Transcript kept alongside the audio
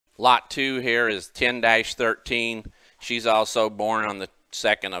Lot 2 here is 10-13. She's also born on the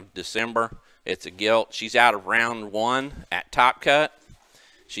 2nd of December. It's a gilt. She's out of round 1 at Top Cut.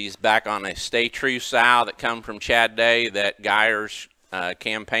 She's back on a Stay True sow that come from Chad Day that Geyers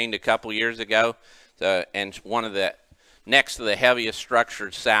campaigned a couple years ago. And one of the next to the heaviest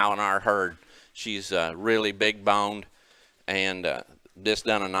structured sow in our herd. She's really big boned and just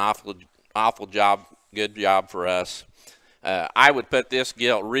done an awful job, good job for us. I would put this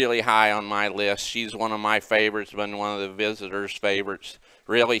gilt really high on my list. She's one of my favorites, been one of the visitors' favorites.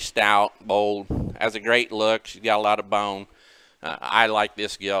 Really stout, bold, has a great look. She's got a lot of bone. I like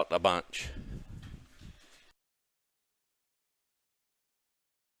this gilt a bunch.